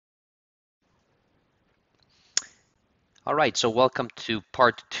All right, so welcome to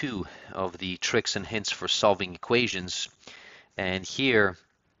part 2 of the tricks and hints for solving equations. And here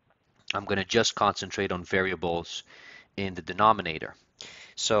I'm going to just concentrate on variables in the denominator.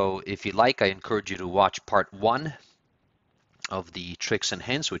 So if you like, I encourage you to watch part 1 of the tricks and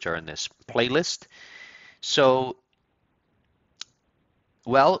hints, which are in this playlist. So,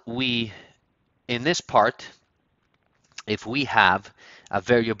 well, in this part, if we have a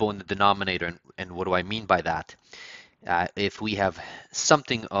variable in the denominator, and what do I mean by that? If we have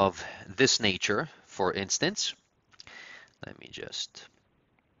something of this nature, for instance, let me just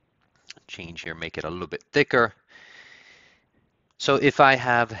change here, make it a little bit thicker. So if I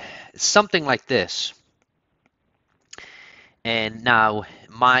have something like this, and now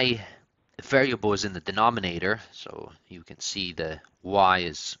my variable is in the denominator, so you can see the y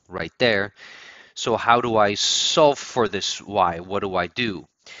is right there. So how do I solve for this y? What do I do?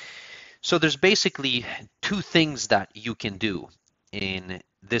 So there's basically two things that you can do in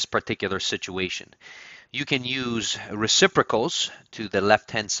this particular situation. You can use reciprocals to the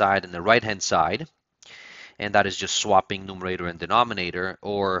left-hand side and the right-hand side, and that is just swapping numerator and denominator,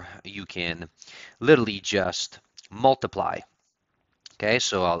 or you can literally just multiply. Okay,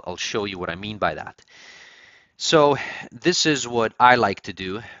 so I'll show you what I mean by that. So this is what I like to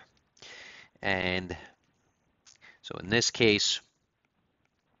do, and so in this case,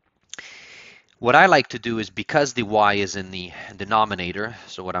 what I like to do is, because the y is in the denominator,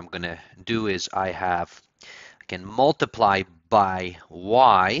 so what I'm going to do is I can multiply by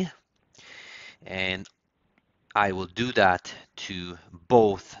y, and I will do that to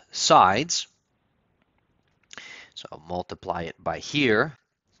both sides. So I'll multiply it by here.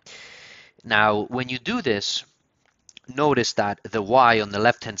 Now, when you do this, notice that the y on the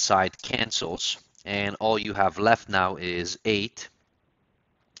left-hand side cancels, and all you have left now is 8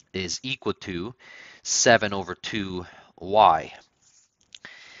 is equal to 7 over 2y.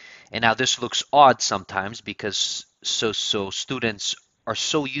 And now this looks odd sometimes because so students are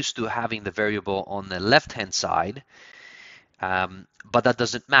so used to having the variable on the left-hand side, but that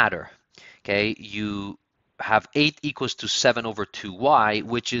doesn't matter. Okay, you have 8 equals to 7 over 2y,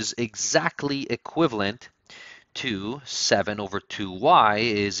 which is exactly equivalent to 7 over 2y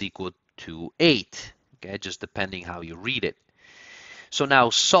is equal to 8. Okay, just depending how you read it. So now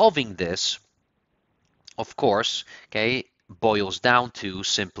solving this, of course, okay, boils down to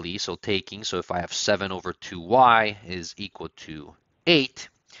simply, so if I have 7 over 2y is equal to 8,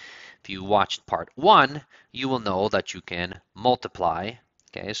 if you watched part 1, you will know that you can multiply,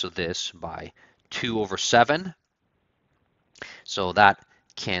 okay, so this by 2 over 7. So that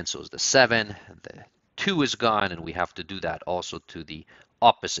cancels the 7, the 2 is gone, and we have to do that also to the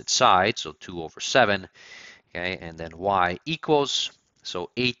opposite side, so 2 over 7, okay, and then y equals,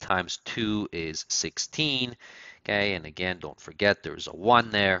 so 8 times 2 is 16, okay, and again, don't forget there's a 1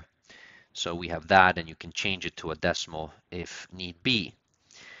 there, so we have that, and you can change it to a decimal if need be.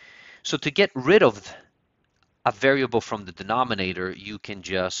 So to get rid of a variable from the denominator, you can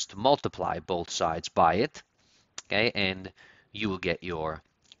just multiply both sides by it, okay, and you will get your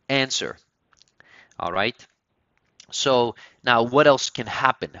answer. All right. So now what else can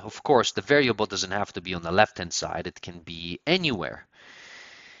happen? Of course, the variable doesn't have to be on the left-hand side. It can be anywhere.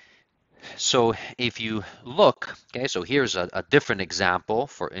 So if you look, okay, so here's a different example.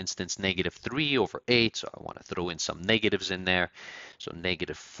 For instance, negative 3 over 8. So I want to throw in some negatives in there. So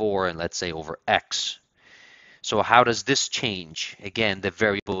negative 4, and let's say over x. So how does this change? Again, the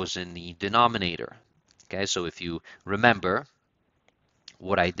variable is in the denominator. Okay, so if you remember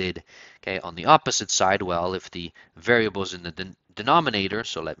what I did, okay, on the opposite side, well, if the variable is in the denominator,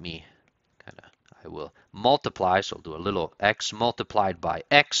 so let me I will multiply, so I'll do a little x multiplied by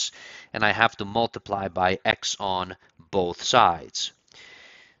x, and I have to multiply by x on both sides.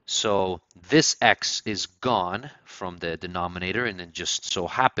 So this x is gone from the denominator, and it just so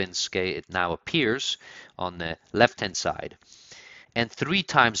happens, okay, it now appears on the left-hand side. And 3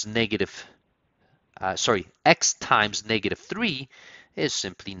 times negative, x times negative 3 is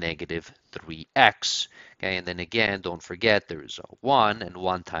simply negative 3x. Okay, and then again, don't forget there is a 1, and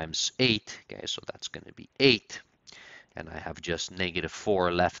 1 times 8, okay, so that's going to be 8. And I have just negative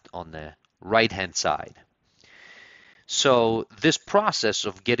 4 left on the right-hand side. So this process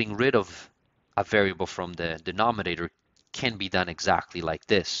of getting rid of a variable from the denominator can be done exactly like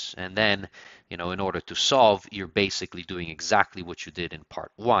this. And then, in order to solve, you're basically doing exactly what you did in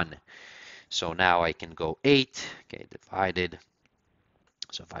part 1. So now I can go 8, okay, divided.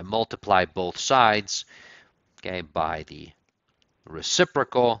 So if I multiply both sides, okay, by the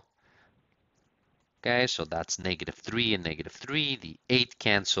reciprocal, okay, so that's negative 3 and negative 3. The 8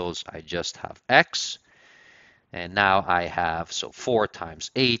 cancels. I just have x. And now I have, so 4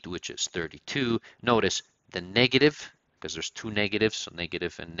 times 8, which is 32. Notice the negative, because there's two negatives, so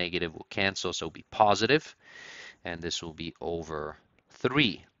negative and negative will cancel, so it'll be positive. And this will be over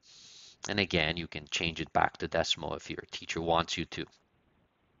 3. And again, you can change it back to decimal if your teacher wants you to.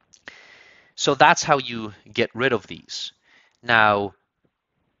 So that's how you get rid of these. Now,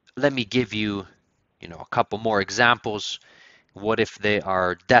 let me give you, a couple more examples. What if they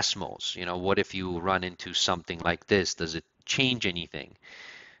are decimals? What if you run into something like this? Does it change anything?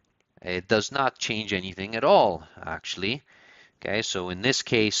 It does not change anything at all, actually. Okay, so in this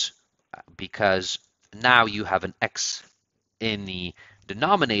case, because now you have an x in the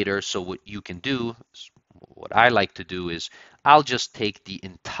denominator, so what you can do, what I like to do is I'll just take the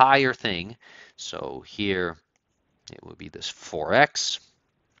entire thing. So here it will be this 4x.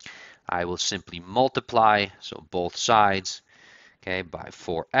 I will simply multiply, so both sides, okay, by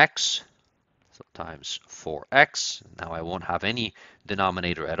 4x, so times 4x. Now I won't have any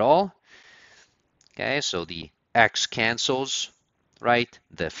denominator at all. Okay, so the x cancels, right?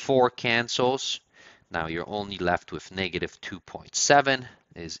 The 4 cancels. Now you're only left with negative 2.7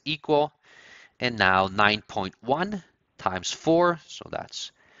 is equal. And now 9.1 times 4, so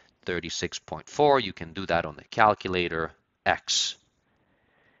that's 36.4. You can do that on the calculator, x.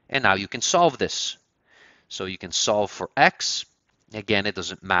 And now you can solve this. So you can solve for x. Again, it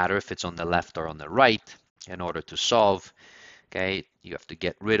doesn't matter if it's on the left or on the right. In order to solve, okay, you have to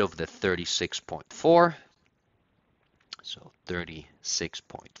get rid of the 36.4. So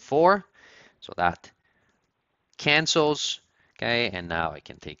 36.4. So that cancels. Okay, and now I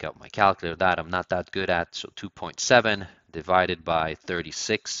can take out my calculator. That I'm not that good at. So 2.7 divided by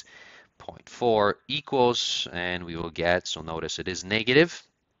 36.4 equals, and we will get, so notice it is negative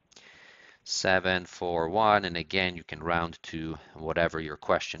 741, and again you can round to whatever your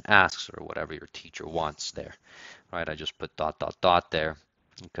question asks or whatever your teacher wants there. Right, I just put dot dot dot there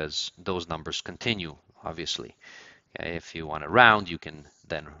because those numbers continue, obviously. Okay, if you want to round, you can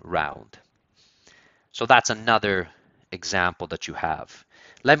then round. So that's another example that you have.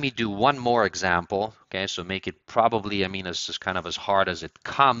 Let me do one more example. Okay, so make it probably, it's just kind of as hard as it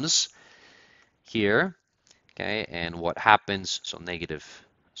comes here. Okay, and what happens, so negative,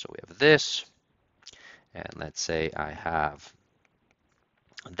 so we have this, and let's say I have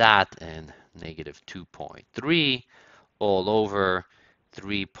that and negative 2.3 all over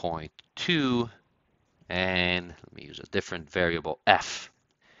 3.2, and let me use a different variable, f.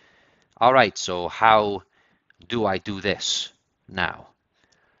 All right, so how do I do this now?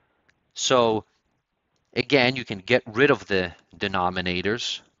 So again, you can get rid of the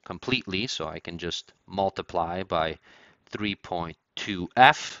denominators completely. So I can just multiply by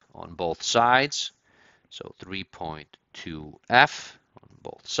 3.2f on both sides. So 3.2f on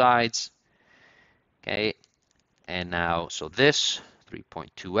both sides. Okay, and now, so this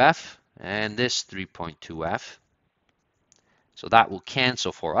 3.2f and this 3.2f. So that will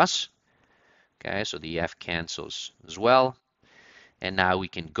cancel for us. Okay, so the f cancels as well. And now we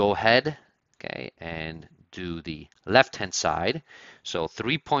can go ahead, okay, and do the left-hand side. So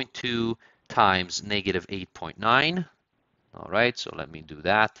 3.2 times negative 8.9. All right, so let me do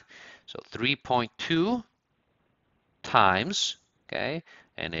that. So 3.2 times, okay,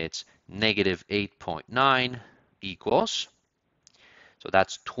 and it's negative 8.9 equals, so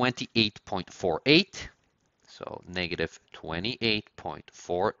that's 28.48. So negative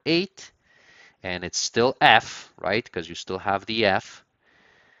 28.48. And it's still f, right? Because you still have the f.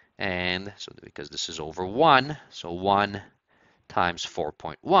 And so because this is over 1, so 1 times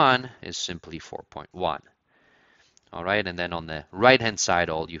 4.1 is simply 4.1. All right, and then on the right-hand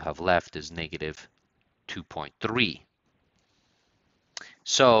side, all you have left is negative 2.3.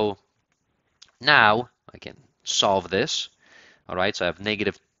 So now I can solve this. All right, so I have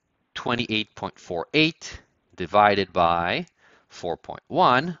negative 28.48 divided by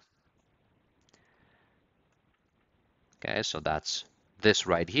 4.1. Okay, so that's this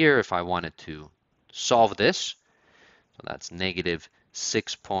right here if I wanted to solve this. So that's negative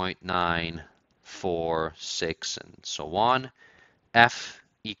 6.946 and so on. F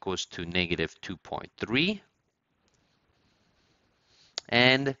equals to negative 2.3.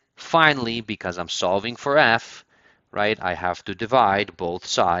 And finally, because I'm solving for f, right, I have to divide both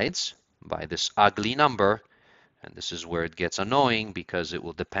sides by this ugly number. And this is where it gets annoying because it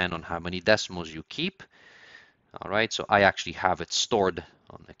will depend on how many decimals you keep. All right, so I actually have it stored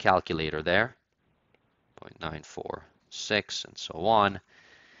on the calculator there, 0.946 and so on.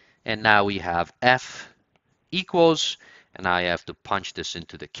 And now we have f equals, and I have to punch this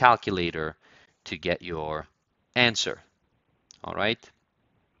into the calculator to get your answer. All right,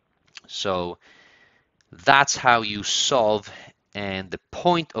 so That's how you solve. And the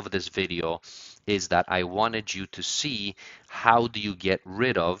point of this video is that I wanted you to see how do you get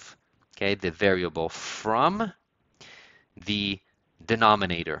rid of, okay, the variable from the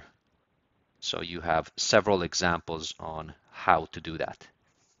denominator. So you have several examples on how to do that.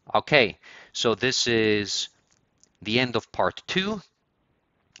 Okay, so this is the end of part 2.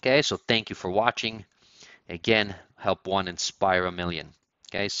 Okay, so thank you for watching. Again, help one inspire a million.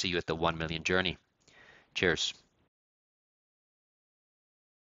 Okay, see you at the 1 million journey. Cheers.